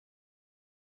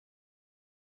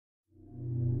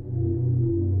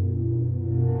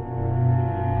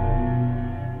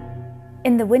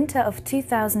In the winter of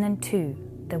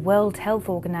 2002, the World Health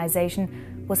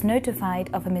Organization was notified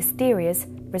of a mysterious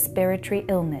respiratory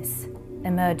illness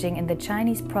emerging in the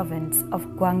Chinese province of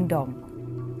Guangdong.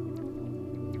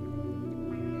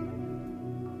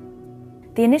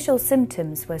 The initial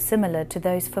symptoms were similar to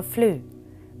those for flu,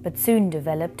 but soon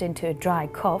developed into a dry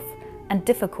cough and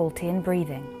difficulty in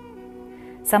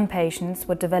breathing. Some patients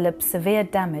would develop severe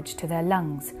damage to their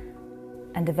lungs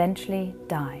and eventually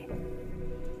die.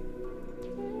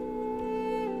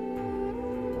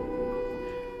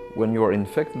 When you are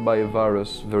infected by a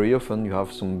virus, very often you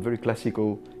have some very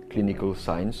classical clinical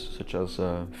signs, such as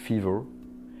fever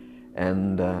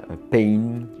and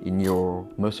pain in your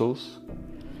muscles,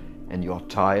 and you are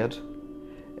tired.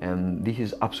 And this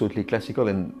is absolutely classical,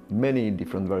 and many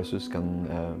different viruses can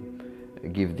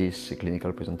give this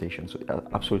clinical presentation. So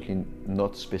absolutely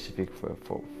not specific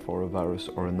for a virus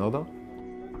or another.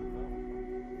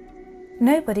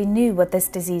 Nobody knew what this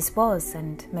disease was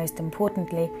and, most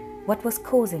importantly, what was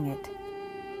causing it.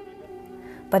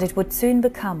 But it would soon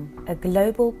become a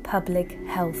global public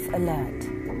health alert.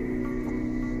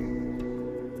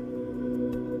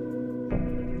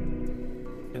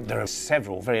 There are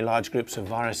several very large groups of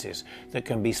viruses that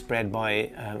can be spread via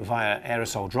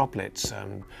aerosol droplets.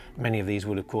 Many of these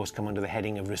would, of course, come under the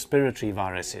heading of respiratory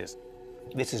viruses.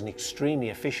 This is an extremely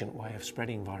efficient way of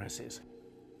spreading viruses,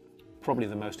 probably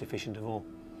the most efficient of all.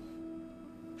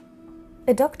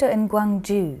 A doctor in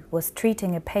Guangzhou was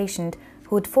treating a patient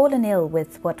who had fallen ill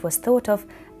with what was thought of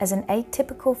as an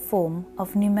atypical form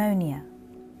of pneumonia.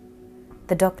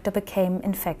 The doctor became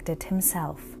infected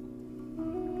himself.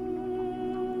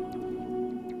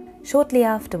 Shortly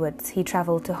afterwards, he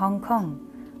travelled to Hong Kong,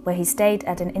 where he stayed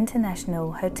at an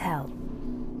international hotel.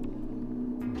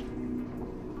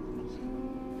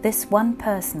 This one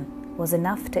person was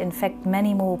enough to infect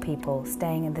many more people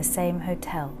staying in the same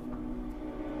hotel.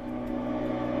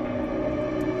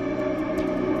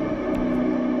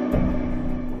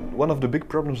 One of the big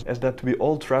problems is that we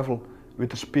all travel with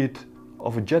the speed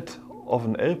of a jet, of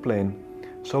an airplane.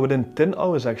 So within 10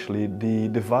 hours actually,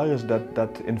 the virus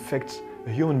that infects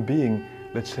a human being,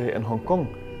 let's say in Hong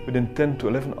Kong, within 10 to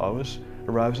 11 hours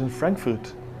arrives in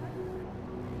Frankfurt.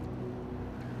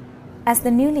 As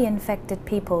the newly infected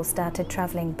people started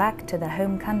travelling back to their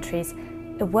home countries,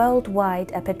 a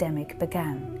worldwide epidemic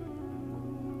began.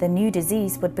 The new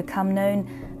disease would become known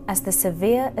as the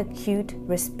Severe Acute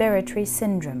Respiratory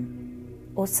Syndrome,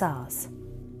 or SARS.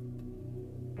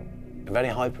 A very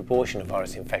high proportion of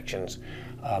virus infections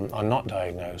are not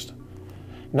diagnosed,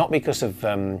 not because of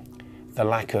the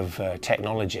lack of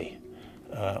technology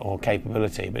or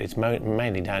capability, but it's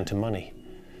mainly down to money.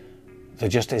 There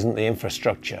just isn't the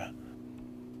infrastructure.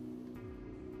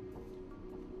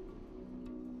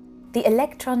 The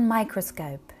electron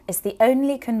microscope is the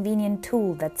only convenient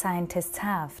tool that scientists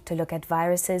have to look at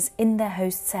viruses in their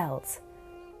host cells.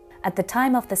 At the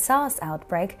time of the SARS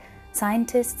outbreak,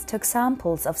 scientists took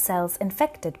samples of cells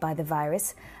infected by the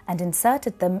virus and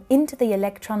inserted them into the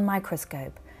electron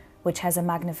microscope, which has a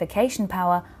magnification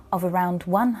power of around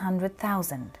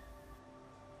 100,000.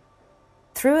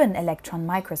 Through an electron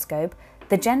microscope,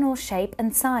 the general shape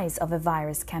and size of a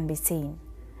virus can be seen,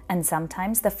 and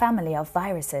sometimes the family of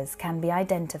viruses can be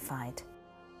identified.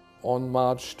 On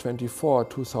March 24,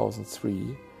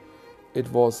 2003, it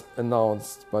was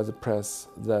announced by the press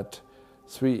that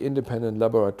 3 independent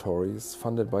laboratories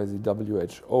funded by the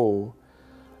WHO,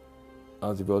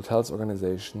 the World Health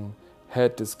Organization,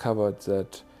 had discovered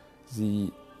that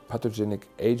the pathogenic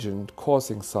agent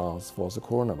causing SARS was the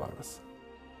coronavirus.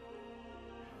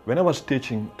 When I was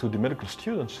teaching to the medical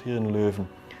students here in Leuven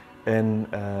in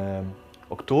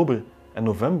October and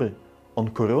November on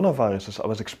coronaviruses, I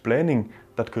was explaining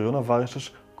that coronaviruses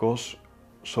cause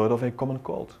sort of a common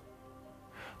cold.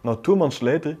 Now 2 months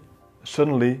later,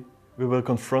 suddenly we were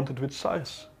confronted with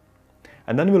SARS.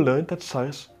 And then we learned that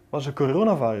SARS was a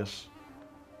coronavirus.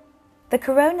 The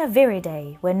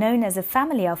Coronaviridae were known as a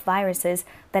family of viruses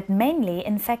that mainly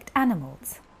infect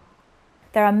animals.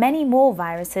 There are many more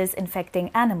viruses infecting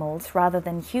animals rather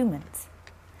than humans.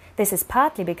 This is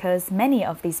partly because many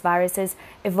of these viruses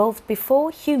evolved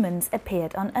before humans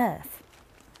appeared on Earth.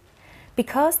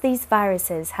 Because these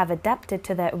viruses have adapted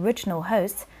to their original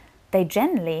hosts, they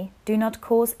generally do not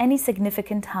cause any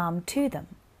significant harm to them.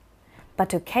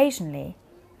 But occasionally,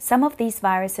 some of these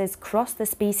viruses cross the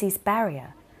species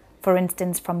barrier, for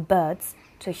instance from birds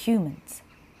to humans.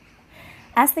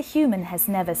 As the human has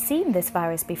never seen this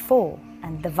virus before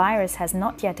and the virus has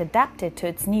not yet adapted to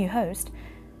its new host,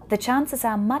 the chances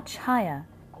are much higher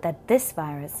that this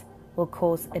virus will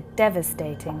cause a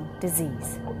devastating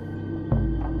disease.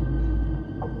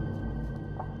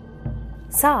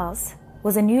 SARS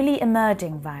was a newly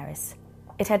emerging virus.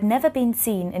 It had never been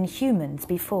seen in humans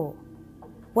before.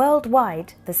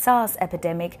 Worldwide, the SARS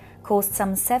epidemic caused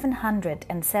some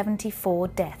 774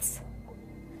 deaths.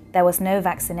 There was no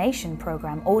vaccination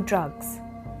program or drugs.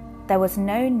 There was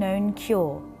no known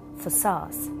cure for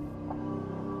SARS.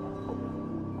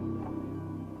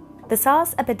 The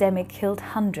SARS epidemic killed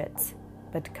hundreds,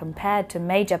 but compared to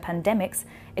major pandemics,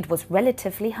 it was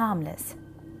relatively harmless.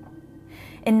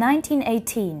 In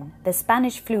 1918, the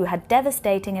Spanish flu had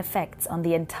devastating effects on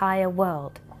the entire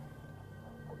world.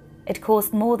 It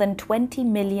caused more than 20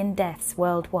 million deaths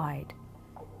worldwide.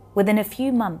 Within a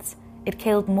few months, it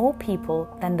killed more people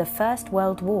than the First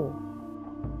World War.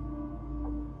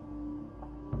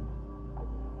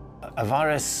 A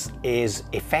virus is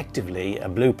effectively a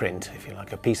blueprint, if you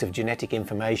like, a piece of genetic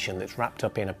information that's wrapped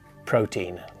up in a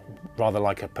protein, rather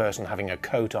like a person having a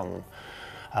coat on.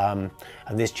 And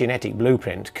this genetic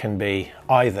blueprint can be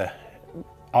either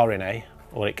RNA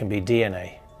or it can be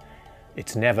DNA.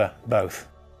 It's never both.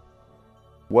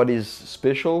 What is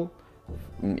special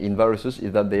in viruses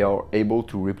is that they are able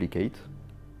to replicate,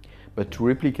 but to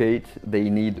replicate they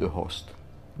need a host.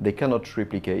 They cannot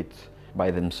replicate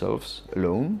by themselves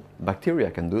alone.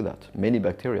 Bacteria can do that. Many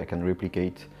bacteria can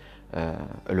replicate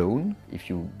alone if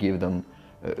you give them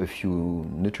a few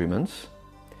nutriments,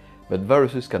 but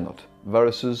viruses cannot.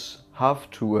 Viruses have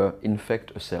to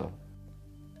infect a cell.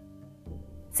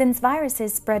 Since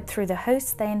viruses spread through the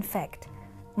hosts they infect,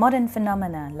 modern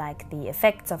phenomena like the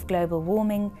effects of global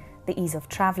warming, the ease of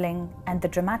traveling, and the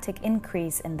dramatic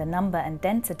increase in the number and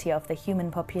density of the human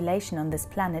population on this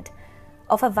planet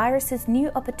offer viruses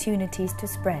new opportunities to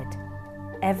spread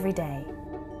every day.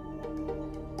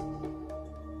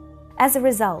 As a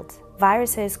result,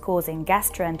 viruses causing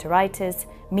gastroenteritis,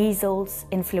 measles,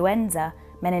 influenza,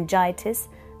 meningitis,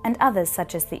 and others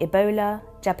such as the Ebola,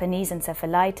 Japanese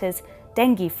encephalitis,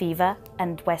 dengue fever,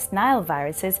 and West Nile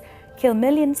viruses kill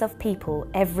millions of people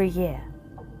every year.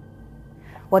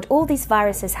 What all these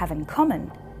viruses have in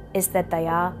common is that they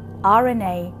are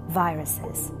RNA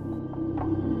viruses.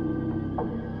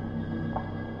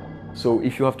 So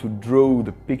if you have to draw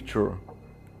the picture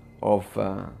of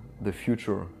the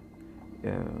future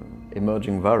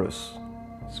emerging virus,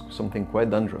 it's something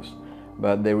quite dangerous.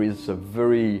 But there is a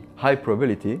very high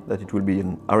probability that it will be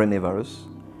an RNA virus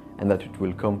and that it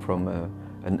will come from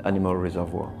an animal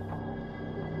reservoir.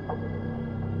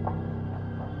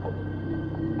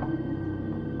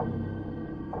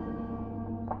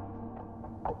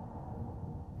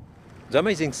 The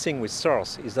amazing thing with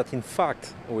SARS is that in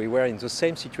fact we were in the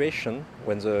same situation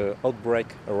when the outbreak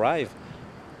arrived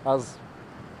as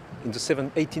in the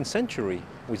 18th century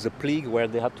with the plague, where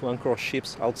they had to anchor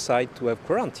ships outside to have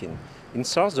quarantine. In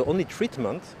SARS, the only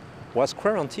treatment was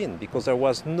quarantine because there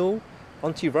was no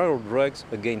antiviral drugs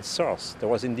against SARS. There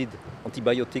was indeed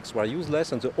antibiotics were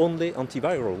useless, and the only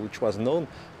antiviral which was known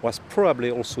was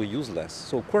probably also useless.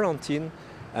 So quarantine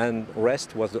and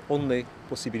rest was the only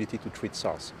possibility to treat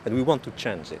SARS, and we want to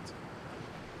change it.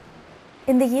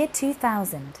 In the year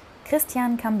 2000,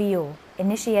 Christian Cambillot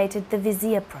initiated the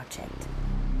Vizier project.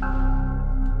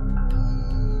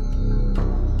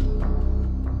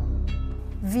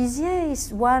 Vizier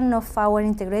is one of our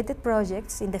integrated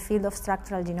projects in the field of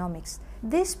structural genomics.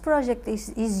 This project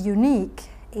is unique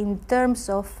in terms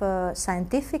of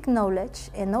scientific knowledge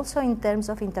and also in terms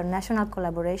of international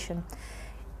collaboration.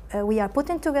 We are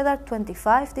putting together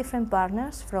 25 different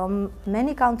partners from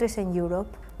many countries in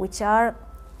Europe, which are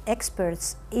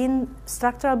experts in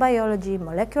structural biology,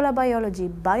 molecular biology,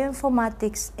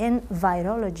 bioinformatics, and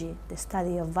virology, the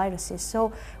study of viruses.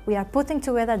 So we are putting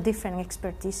together different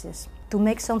expertises to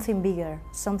make something bigger,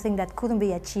 something that couldn't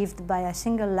be achieved by a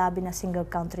single lab in a single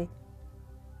country.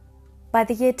 By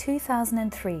the year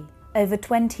 2003, over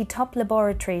 20 top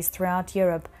laboratories throughout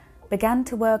Europe began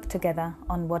to work together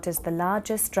on what is the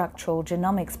largest structural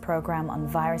genomics program on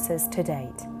viruses to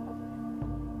date.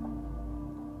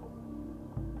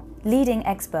 Leading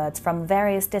experts from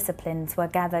various disciplines were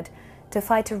gathered to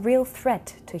fight a real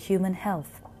threat to human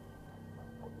health: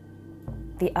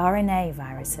 the RNA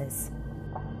viruses.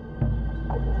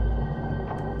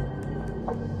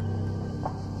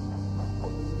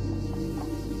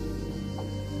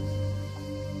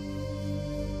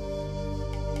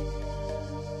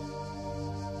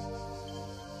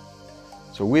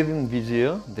 So within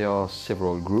Vizier there are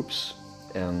several groups,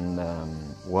 and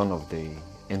one of the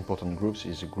important groups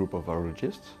is a group of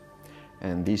virologists,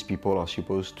 and these people are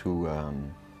supposed to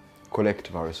collect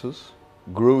viruses,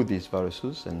 grow these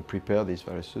viruses and prepare these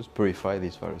viruses, purify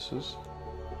these viruses.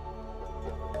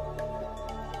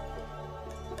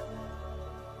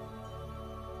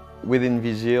 Within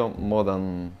Vizier, more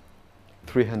than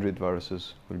 300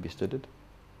 viruses will be studied.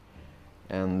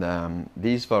 And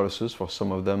these viruses, for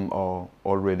some of them, are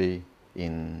already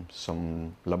in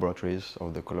some laboratories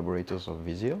of the collaborators of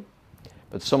Vizier.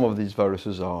 But some of these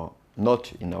viruses are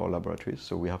not in our laboratories,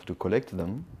 so we have to collect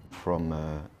them from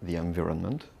the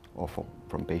environment or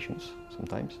from patients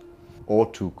sometimes, or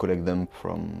to collect them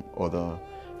from other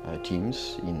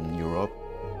teams in Europe.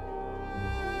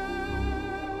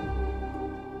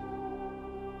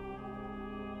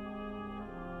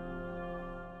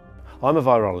 I'm a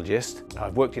virologist.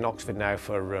 I've worked in Oxford now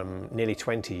for nearly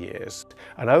 20 years,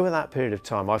 and over that period of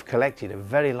time I've collected a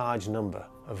very large number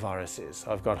of viruses.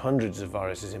 I've got hundreds of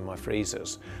viruses in my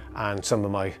freezers, and some of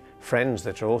my friends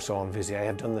that are also on Vizier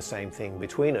have done the same thing.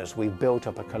 Between us, we've built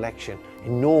up a collection,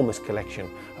 enormous collection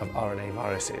of RNA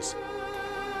viruses.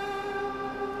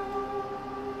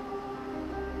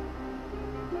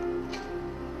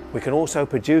 We can also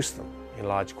produce them in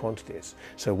large quantities.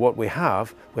 So what we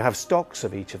have stocks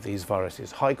of each of these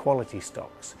viruses, high quality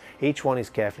stocks. Each one is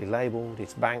carefully labelled,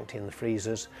 it's banked in the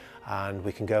freezers, and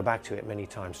we can go back to it many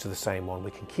times to the same one.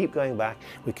 We can keep going back,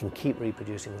 we can keep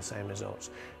reproducing the same results.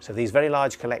 So these very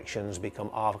large collections become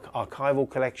archival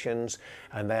collections,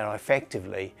 and they are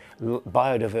effectively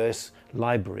biodiverse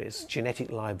libraries,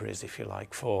 genetic libraries if you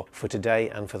like, for today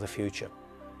and for the future.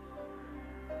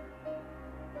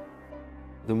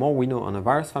 The more we know on a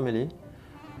virus family,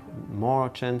 more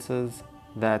chances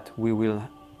that we will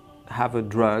have a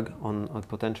drug on a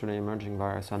potentially emerging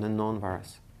virus, an unknown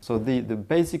virus. So the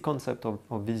basic concept of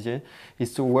Vizier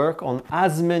is to work on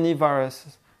as many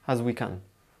viruses as we can.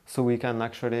 So we can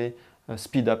actually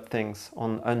speed up things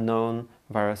on unknown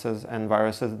viruses and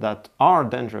viruses that are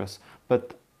dangerous,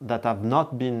 but that have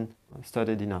not been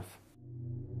studied enough.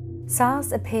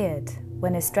 SARS appeared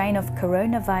when a strain of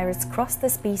coronavirus crossed the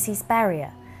species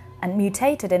barrier and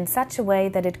mutated in such a way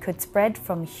that it could spread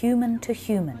from human to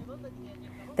human.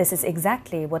 This is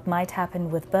exactly what might happen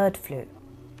with bird flu.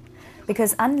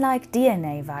 Because unlike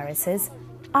DNA viruses,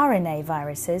 RNA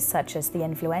viruses, such as the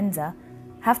influenza,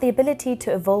 have the ability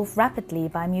to evolve rapidly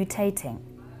by mutating.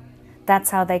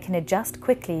 That's how they can adjust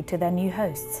quickly to their new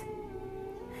hosts.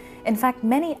 In fact,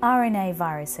 many RNA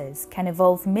viruses can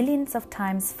evolve millions of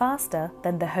times faster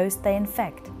than the host they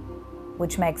infect,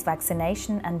 which makes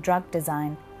vaccination and drug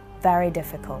design very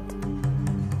difficult.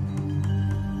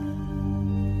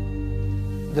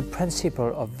 The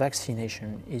principle of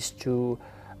vaccination is to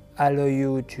allow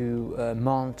you to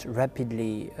mount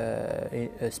rapidly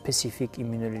a specific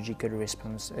immunological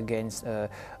response against a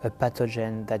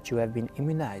pathogen that you have been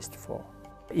immunized for.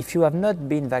 If you have not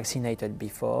been vaccinated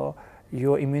before,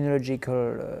 your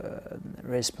immunological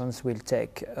response will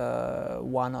take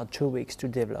 1 or 2 weeks to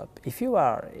develop. If you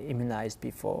are immunized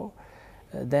before,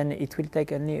 then it will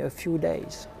take only a few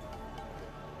days.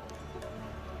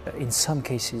 In some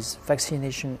cases,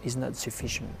 vaccination is not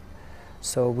sufficient.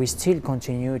 So we still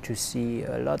continue to see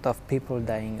a lot of people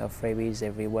dying of rabies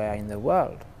everywhere in the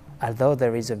world, although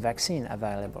there is a vaccine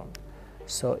available.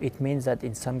 So it means that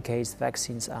in some cases,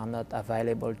 vaccines are not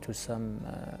available to some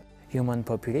human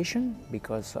population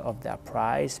because of their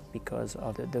price, because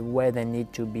of the way they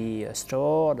need to be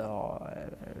stored, or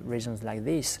reasons like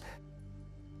this.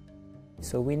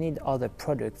 So we need other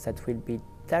products that will be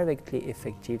directly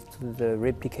effective to the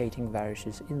replicating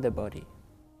viruses in the body.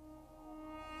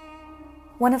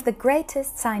 One of the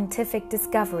greatest scientific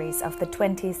discoveries of the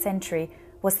 20th century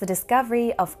was the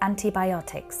discovery of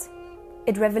antibiotics.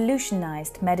 It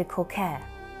revolutionized medical care.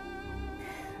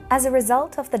 As a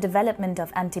result of the development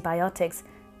of antibiotics,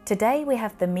 today we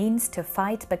have the means to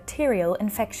fight bacterial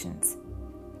infections.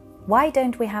 Why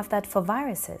don't we have that for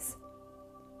viruses?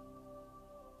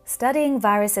 Studying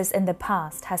viruses in the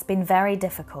past has been very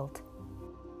difficult.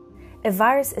 A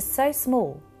virus is so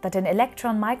small that an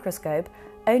electron microscope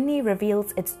only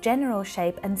reveals its general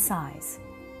shape and size.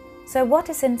 So what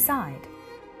is inside?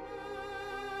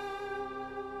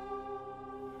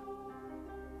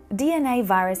 DNA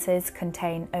viruses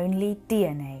contain only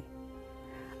DNA.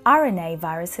 RNA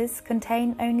viruses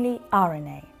contain only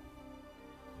RNA.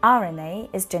 RNA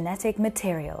is genetic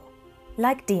material,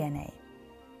 like DNA.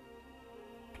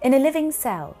 In a living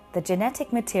cell, the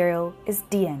genetic material is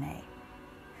DNA.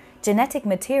 Genetic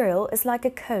material is like a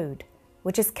code,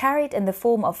 which is carried in the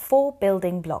form of 4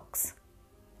 building blocks.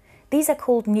 These are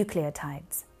called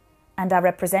nucleotides and are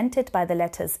represented by the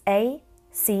letters A,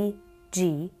 C,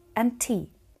 G, and T.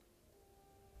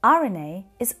 RNA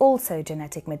is also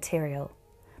genetic material,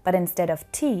 but instead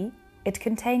of T, it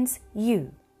contains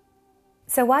U.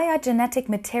 So why are genetic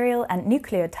material and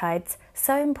nucleotides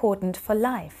so important for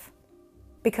life?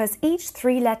 Because each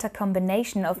 3-letter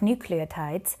combination of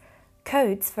nucleotides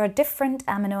codes for a different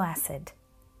amino acid.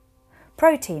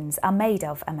 Proteins are made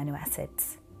of amino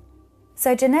acids.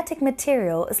 So genetic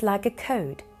material is like a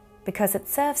code because it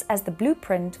serves as the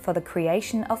blueprint for the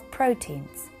creation of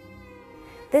proteins.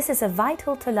 This is a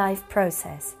vital to life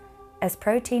process, as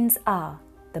proteins are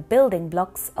the building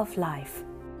blocks of life.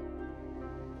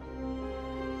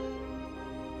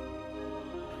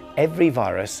 Every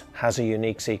virus has a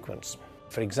unique sequence.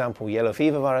 For example, yellow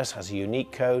fever virus has a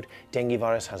unique code, dengue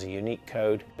virus has a unique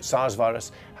code, SARS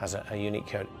virus has a unique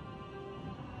code.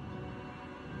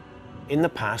 In the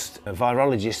past,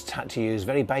 virologists had to use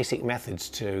very basic methods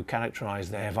to characterize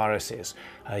their viruses,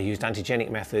 used antigenic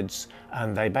methods,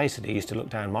 and they basically used to look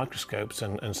down microscopes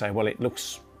and say, well, it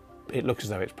looks as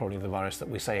though it's probably the virus that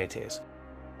we say it is.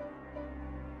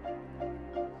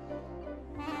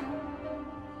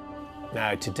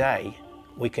 Now, today,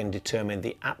 we can determine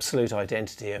the absolute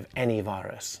identity of any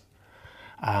virus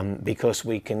because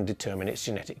we can determine its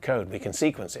genetic code, we can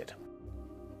sequence it.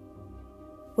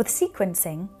 With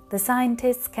sequencing, the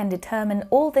scientists can determine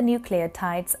all the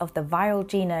nucleotides of the viral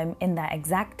genome in their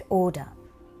exact order.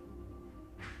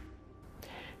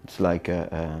 It's like,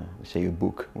 say, a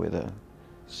book with a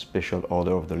special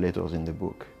order of the letters in the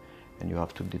book, and you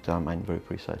have to determine very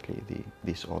precisely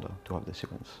this order to have the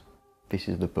sequence. This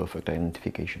is the perfect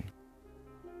identification.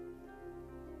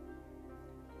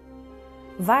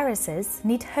 Viruses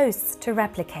need hosts to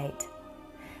replicate.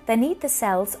 They need the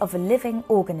cells of a living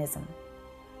organism.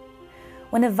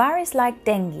 When a virus like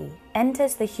dengue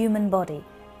enters the human body,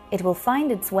 it will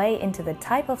find its way into the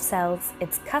type of cells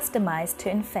it's customized to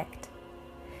infect.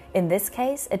 In this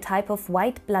case, a type of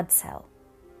white blood cell.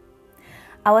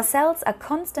 Our cells are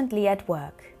constantly at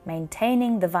work,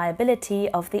 maintaining the viability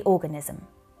of the organism.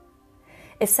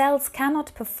 If cells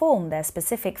cannot perform their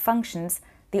specific functions,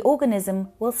 the organism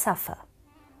will suffer.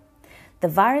 The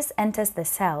virus enters the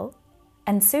cell,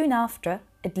 and soon after,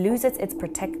 it loses its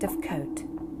protective coat.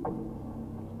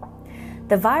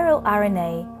 The viral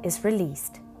RNA is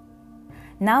released.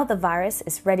 Now the virus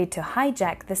is ready to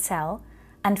hijack the cell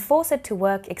and force it to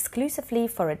work exclusively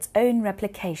for its own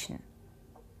replication.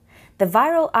 The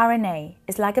viral RNA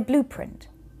is like a blueprint,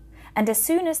 and as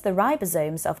soon as the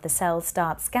ribosomes of the cell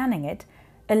start scanning it,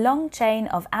 a long chain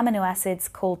of amino acids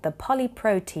called the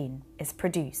polyprotein is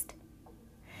produced.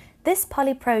 This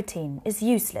polyprotein is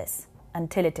useless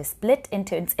until it is split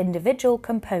into its individual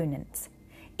components.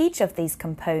 Each of these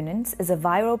components is a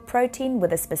viral protein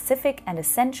with a specific and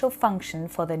essential function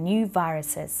for the new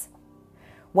viruses.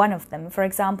 One of them, for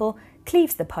example,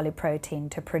 cleaves the polyprotein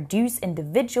to produce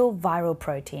individual viral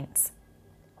proteins.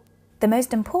 The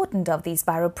most important of these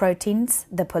viral proteins,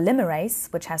 the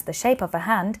polymerase, which has the shape of a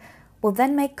hand, will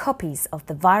then make copies of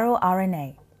the viral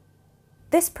RNA.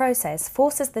 This process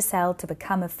forces the cell to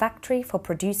become a factory for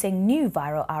producing new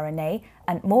viral RNA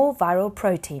and more viral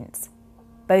proteins,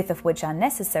 both of which are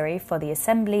necessary for the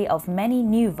assembly of many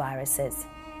new viruses.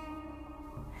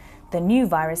 The new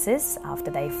viruses,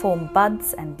 after they form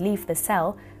buds and leave the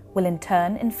cell, will in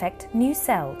turn infect new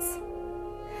cells.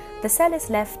 The cell is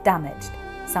left damaged,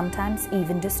 sometimes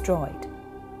even destroyed,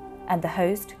 and the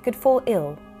host could fall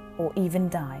ill or even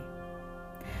die.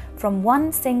 From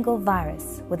one single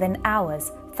virus, within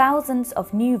hours, thousands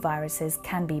of new viruses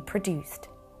can be produced.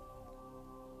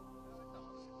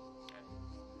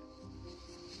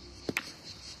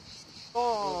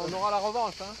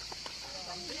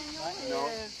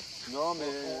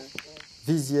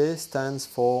 Vizier stands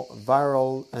for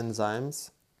viral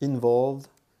enzymes involved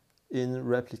in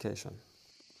replication.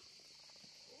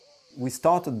 We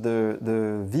started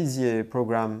the Vizier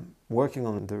program working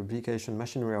on the replication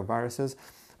machinery of viruses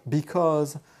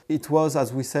because it was,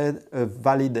 as we said, a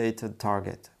validated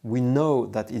target. We know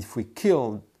that if we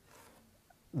killed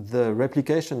the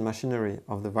replication machinery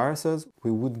of the viruses, we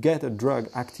would get a drug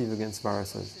active against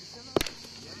viruses.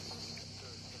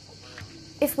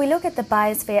 If we look at the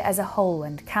biosphere as a whole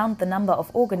and count the number of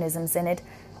organisms in it,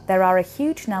 there are a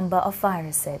huge number of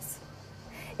viruses.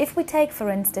 If we take,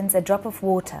 for instance, a drop of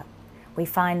water, we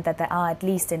find that there are, at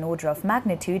least in order of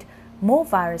magnitude, more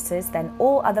viruses than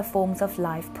all other forms of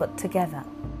life put together.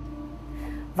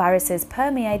 Viruses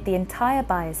permeate the entire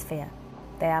biosphere.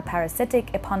 They are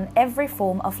parasitic upon every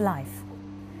form of life.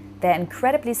 They are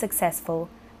incredibly successful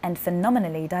and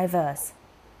phenomenally diverse.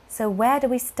 So where do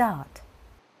we start?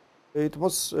 It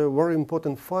was a very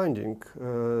important finding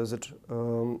that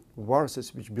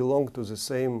viruses which belong to the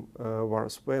same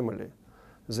virus family,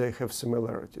 they have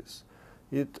similarities.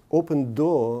 It opened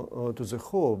door to the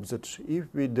hope that if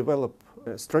we develop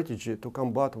a strategy to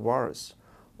combat virus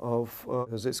of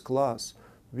this class,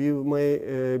 we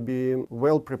may be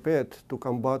well prepared to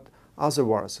combat other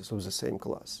viruses of the same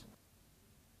class.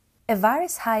 A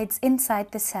virus hides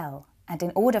inside the cell, and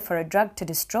in order for a drug to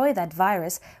destroy that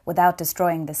virus without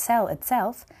destroying the cell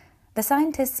itself, the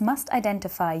scientists must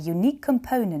identify unique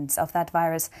components of that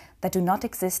virus that do not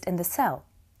exist in the cell,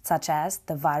 such as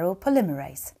the viral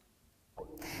polymerase.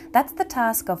 That's the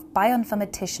task of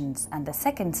bioinformaticians and the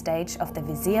second stage of the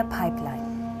Vizier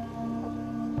pipeline.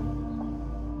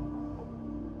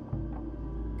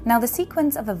 Now, the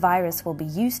sequence of a virus will be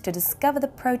used to discover the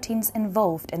proteins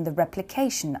involved in the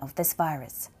replication of this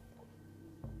virus.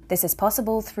 This is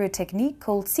possible through a technique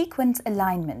called sequence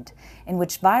alignment, in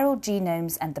which viral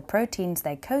genomes and the proteins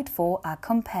they code for are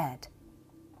compared.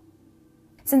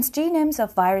 Since genomes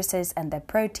of viruses and their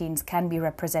proteins can be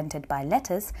represented by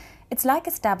letters, it's like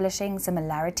establishing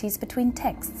similarities between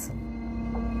texts.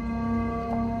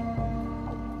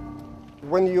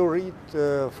 When you read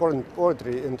foreign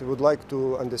poetry and you would like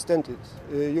to understand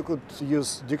it, you could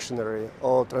use dictionary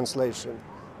or translation.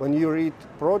 When you read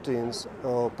proteins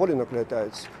or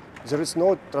polynucleotides, there is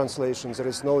no translation, there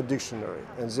is no dictionary.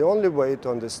 And the only way to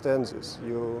understand this,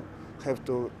 you have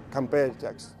to compare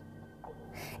text.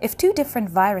 If two different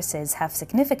viruses have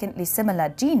significantly similar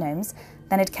genomes,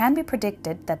 then it can be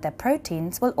predicted that their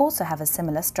proteins will also have a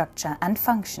similar structure and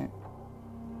function.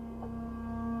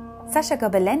 Sasha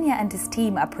Gobelenia and his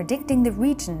team are predicting the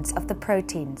regions of the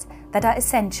proteins that are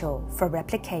essential for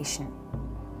replication.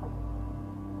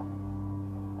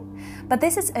 But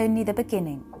this is only the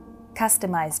beginning.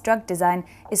 Customized drug design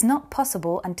is not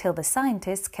possible until the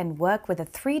scientists can work with a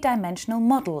three-dimensional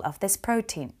model of this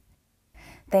protein.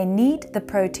 They need the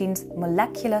protein's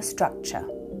molecular structure.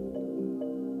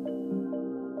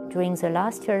 During the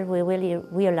last year, we really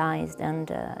realized, and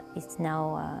it's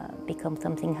now become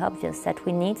something obvious, that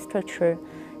we need structure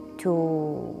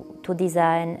to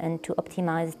design and to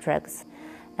optimize drugs.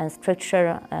 And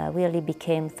structure really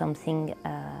became something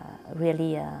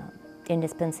really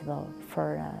indispensable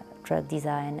for drug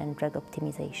design and drug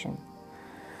optimization.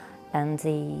 And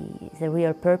the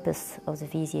real purpose of the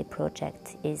Vizier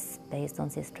project is based on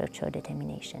this structure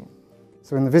determination.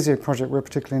 So in the Vizier project, we're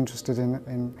particularly interested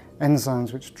in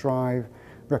enzymes which drive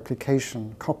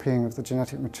replication, copying of the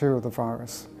genetic material of the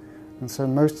virus. And so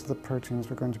most of the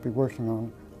proteins we're going to be working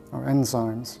on are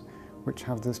enzymes which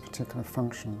have this particular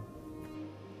function.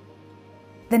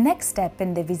 The next step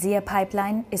in the Vizier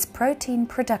pipeline is protein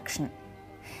production.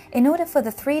 In order for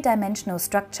the three-dimensional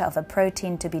structure of a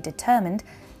protein to be determined,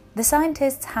 the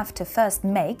scientists have to first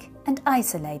make and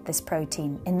isolate this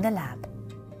protein in the lab.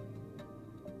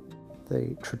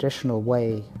 The traditional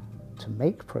way to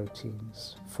make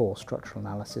proteins for structural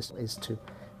analysis is to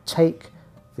take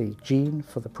the gene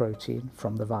for the protein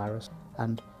from the virus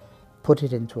and put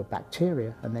it into a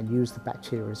bacteria and then use the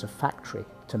bacteria as a factory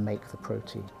to make the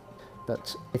protein.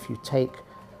 But if you take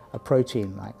a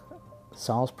protein like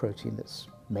SARS protein that's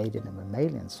made in a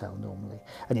mammalian cell normally,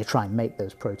 and you try and make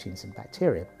those proteins in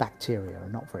bacteria, bacteria are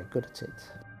not very good at it.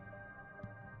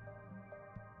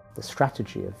 The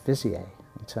strategy of Vizier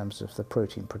in terms of the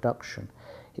protein production,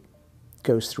 it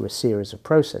goes through a series of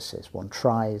processes. One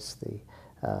tries the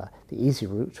easy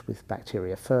route with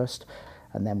bacteria first,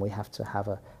 and then we have to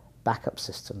have backup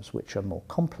systems which are more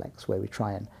complex, where we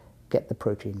try and get the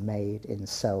protein made in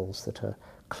cells that are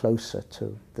closer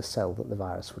to the cell that the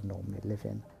virus would normally live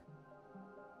in.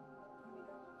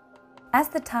 As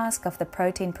the task of the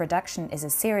protein production is a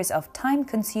series of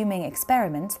time-consuming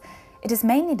experiments, it is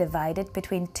mainly divided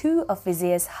between two of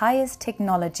Vizier's highest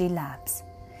technology labs,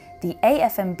 the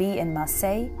AFMB in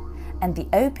Marseille and the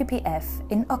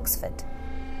OPPF in Oxford.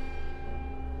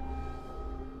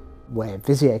 Where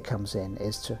Vizier comes in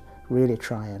is to really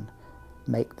try and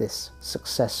make this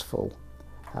successful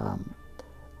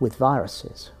with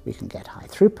viruses. We can get high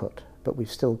throughput, but we've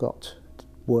still got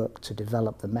work to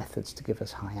develop the methods to give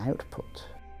us high output.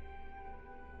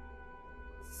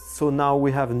 So now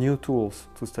we have new tools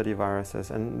to study viruses,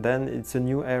 and then it's a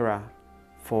new era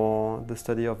for the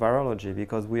study of virology,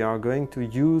 because we are going to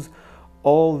use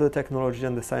all the technology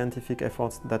and the scientific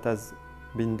efforts that has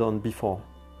been done before.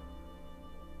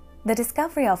 The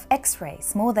discovery of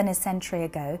X-rays more than a century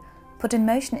ago put in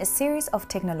motion a series of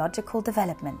technological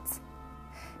developments.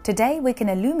 Today we can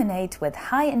illuminate with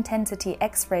high-intensity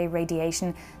X-ray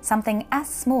radiation something as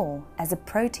small as a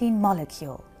protein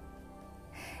molecule.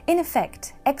 In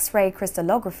effect, X-ray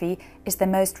crystallography is the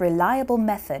most reliable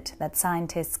method that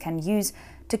scientists can use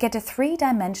to get a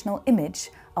three-dimensional image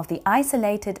of the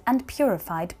isolated and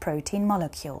purified protein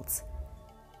molecules.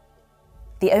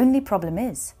 The only problem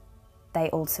is, they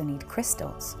also need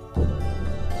crystals.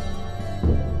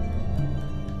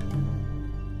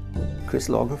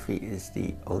 Crystallography is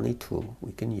the only tool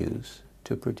we can use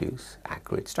to produce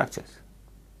accurate structures.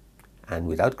 And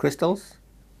without crystals,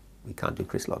 we can't do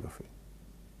crystallography.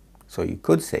 So you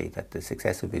could say that the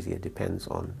success of Vizier depends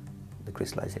on the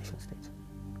crystallization stage.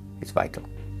 It's vital.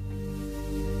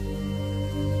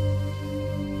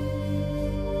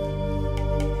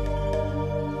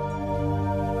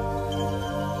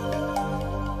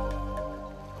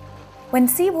 When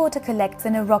seawater collects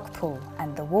in a rock pool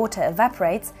and the water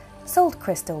evaporates, salt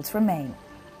crystals remain.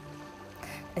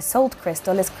 A salt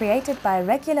crystal is created by a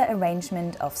regular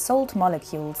arrangement of salt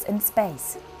molecules in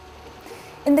space.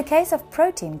 In the case of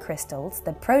protein crystals,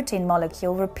 the protein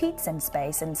molecule repeats in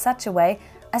space in such a way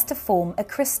as to form a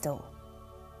crystal.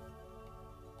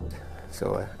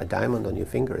 So a diamond on your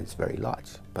finger is very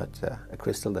large, but a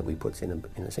crystal that we put in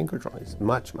a synchrotron is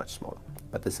much, much smaller.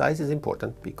 But the size is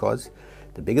important because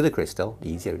the bigger the crystal, the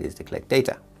easier it is to collect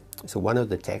data. So one of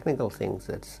the technical things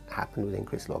that's happened within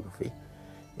crystallography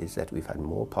is that we've had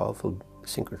more powerful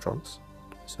synchrotrons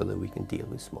so that we can deal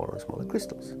with smaller and smaller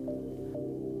crystals.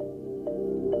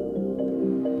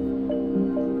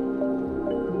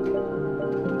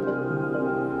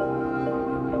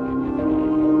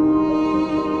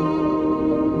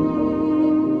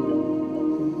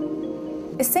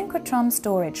 A synchrotron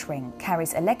storage ring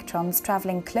carries electrons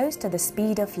traveling close to the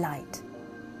speed of light.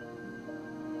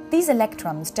 These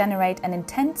electrons generate an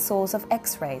intense source of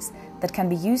X-rays that can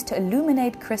be used to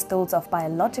illuminate crystals of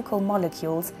biological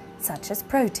molecules such as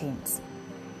proteins.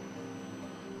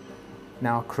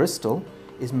 Now, a crystal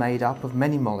is made up of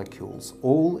many molecules,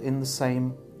 all in the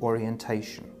same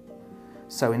orientation.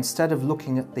 So instead of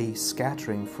looking at the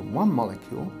scattering from one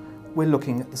molecule, we're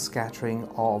looking at the scattering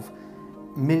of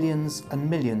millions and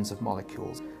millions of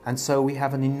molecules. And so we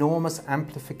have an enormous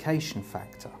amplification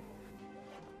factor.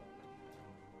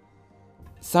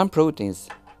 Some proteins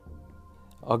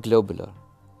are globular.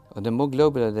 And the more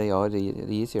globular they are, the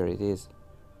easier it is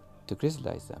to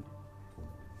crystallize them.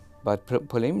 But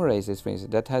polymerases, for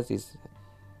instance, that has this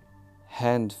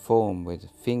hand form with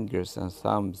fingers and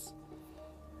thumbs.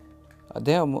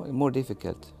 They are more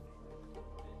difficult.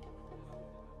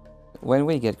 When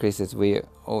we get crystals, we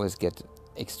always get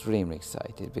extremely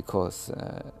excited because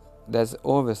there's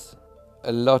always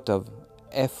a lot of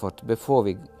effort before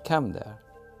we come there.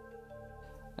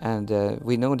 And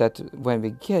we know that when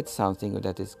we get something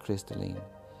that is crystalline,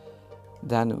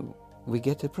 then we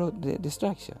get the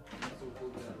structure.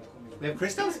 We have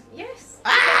crystals? Yes.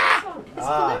 Ah! It's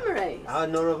polymerase. Our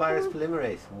norovirus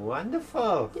polymerase.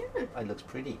 Wonderful. Yeah. Oh, it looks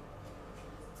pretty.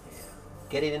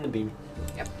 Get it in the beam.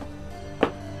 Yep.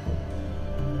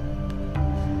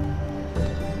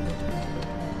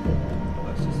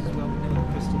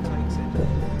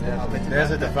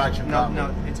 There's a diffraction problem.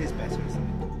 No, it is better, isn't it?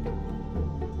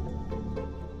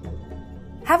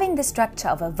 Having the structure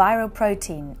of a viral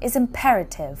protein is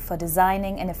imperative for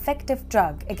designing an effective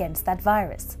drug against that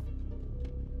virus.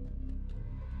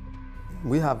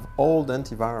 We have old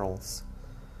antivirals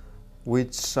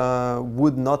which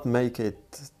would not make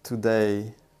it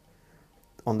today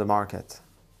on the market.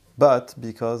 But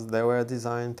because they were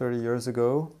designed 30 years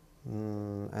ago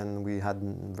and we had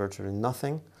virtually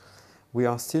nothing, we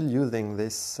are still using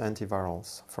these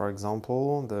antivirals. For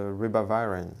example, the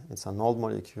ribavirin, it's an old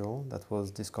molecule that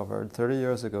was discovered 30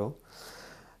 years ago,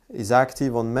 is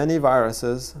active on many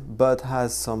viruses, but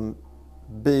has some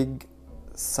big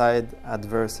side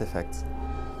adverse effects.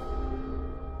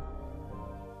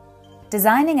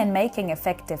 Designing and making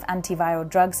effective antiviral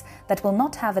drugs that will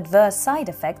not have adverse side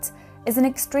effects is an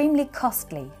extremely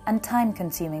costly and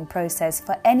time-consuming process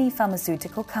for any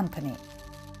pharmaceutical company.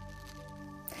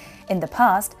 In the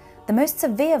past, the most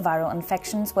severe viral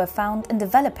infections were found in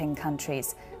developing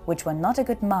countries, which were not a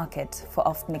good market for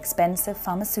often expensive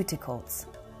pharmaceuticals.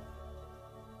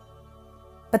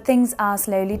 But things are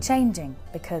slowly changing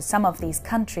because some of these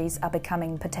countries are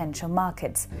becoming potential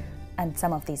markets, and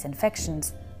some of these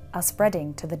infections are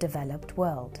spreading to the developed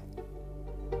world.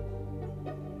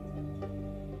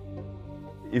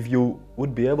 If you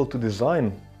would be able to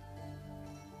design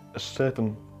a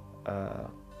certain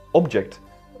object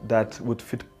that would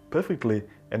fit perfectly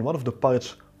in one of the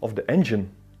parts of the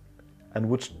engine and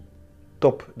would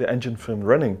stop the engine from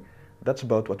running, that's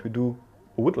about what we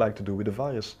would like to do with the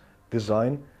virus.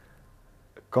 Design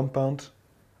a compound,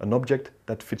 an object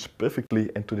that fits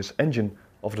perfectly into this engine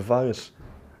of the virus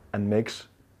and makes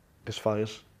this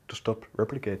virus to stop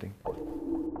replicating.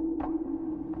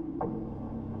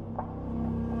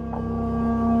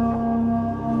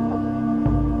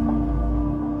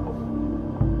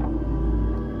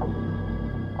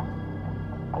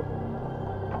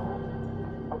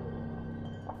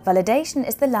 Validation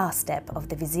is the last step of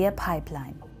the Vizier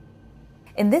pipeline.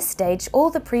 In this stage,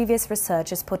 all the previous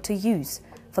research is put to use,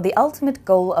 for the ultimate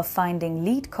goal of finding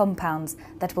lead compounds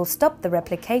that will stop the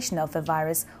replication of a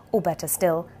virus, or better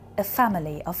still, a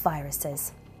family of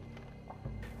viruses.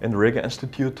 In the Rega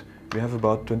Institute we have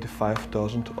about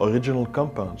 25,000 original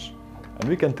compounds, and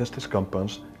we can test these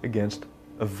compounds against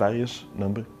a various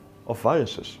number of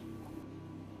viruses.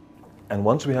 And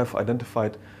once we have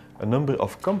identified a number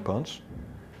of compounds,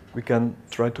 we can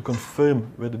try to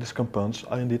confirm whether these compounds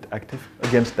are indeed active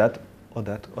against that or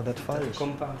that virus. The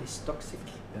compound is toxic,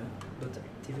 yeah, but the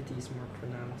activity is more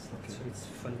pronounced, okay. So it's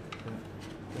fun.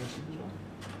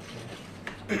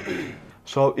 Yeah.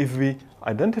 So if we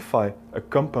identify a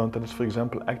compound that is, for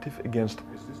example, active against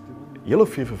yellow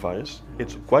fever virus,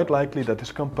 it's quite likely that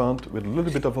this compound, with a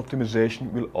little bit of optimization,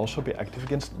 will also be active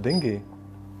against dengue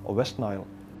or West Nile.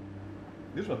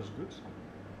 This one is good.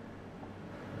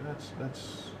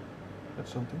 That's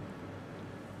something.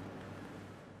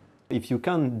 If you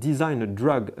can design a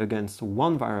drug against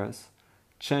one virus,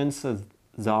 chances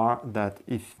are that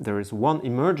if there is one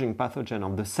emerging pathogen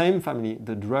of the same family,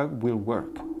 the drug will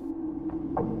work.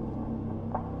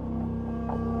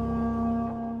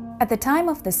 At the time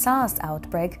of the SARS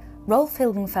outbreak, Rolf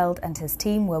Hilgenfeld and his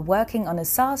team were working on a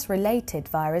SARS-related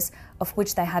virus of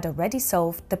which they had already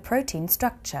solved the protein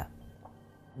structure.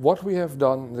 What we have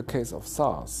done in the case of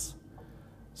SARS,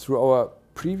 through our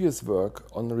previous work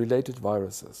on the related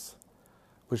viruses,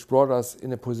 which brought us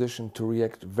in a position to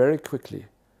react very quickly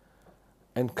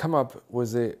and come up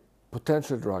with the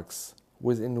potential drugs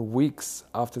within weeks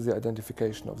after the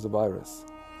identification of the virus.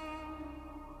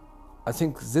 I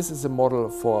think this is a model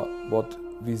for what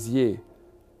Vizier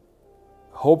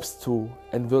hopes to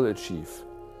and will achieve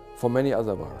for many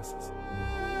other viruses.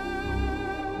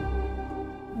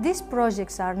 These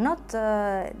projects are not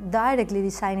directly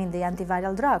designing the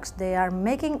antiviral drugs. They are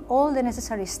making all the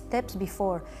necessary steps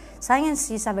before. Science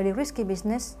is a very risky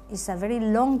business. It's a very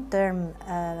long-term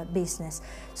business.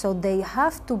 So they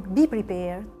have to be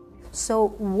prepared.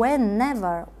 So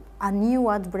whenever a new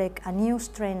outbreak, a new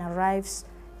strain arrives,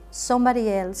 somebody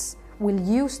else will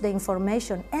use the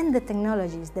information and the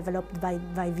technologies developed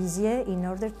by Vizier in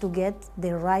order to get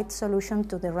the right solution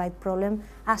to the right problem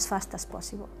as fast as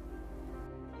possible.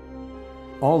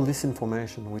 All this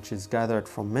information, which is gathered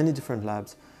from many different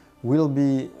labs, will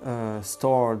be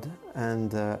stored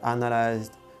and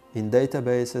analyzed in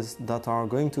databases that are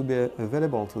going to be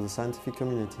available to the scientific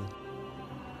community.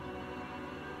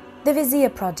 The Vizier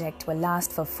project will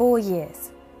last for 4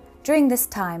 years. During this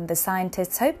time, the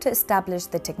scientists hope to establish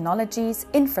the technologies,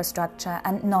 infrastructure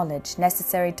and knowledge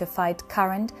necessary to fight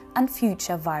current and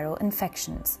future viral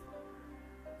infections.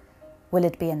 Will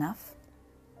it be enough?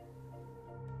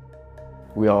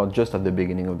 We are just at the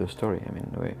beginning of the story. I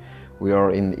mean, we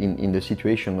are in the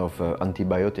situation of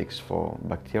antibiotics for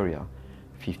bacteria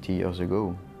 50 years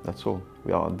ago. That's all.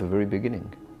 We are at the very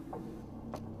beginning.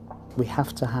 We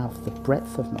have to have the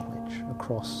breadth of knowledge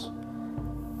across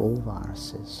all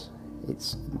viruses.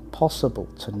 It's impossible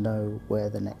to know where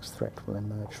the next threat will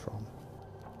emerge from.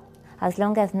 As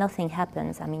long as nothing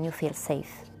happens, I mean, you feel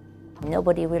safe.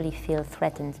 Nobody really feels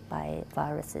threatened by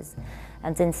viruses.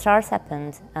 And then SARS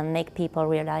happened and make people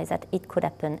realize that it could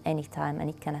happen anytime and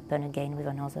it can happen again with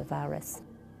another virus.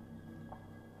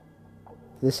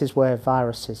 This is where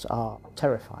viruses are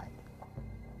terrifying.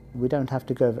 We don't have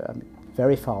to go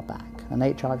very far back, and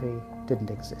HIV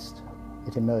didn't exist.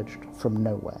 It emerged from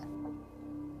nowhere.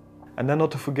 And then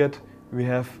not to forget, we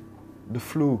have the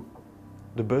flu,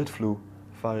 the bird flu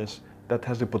virus, that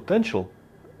has the potential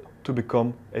to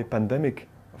become a pandemic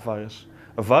virus.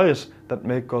 A virus that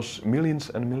may cause millions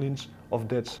and millions of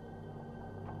deaths.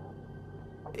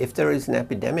 If there is an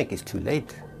epidemic, it's too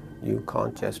late. You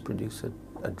can't just produce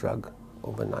a drug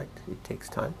overnight. It takes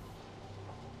time.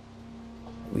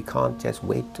 We can't just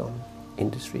wait on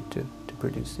industry to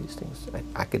produce these things.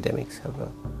 Academics have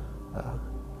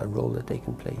a role that they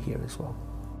can play here as well.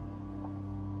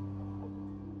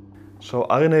 So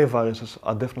RNA viruses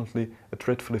are definitely a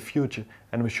threat for the future,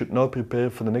 and we should now prepare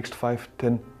for the next 5,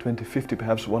 10, 20, 50,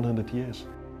 perhaps 100 years.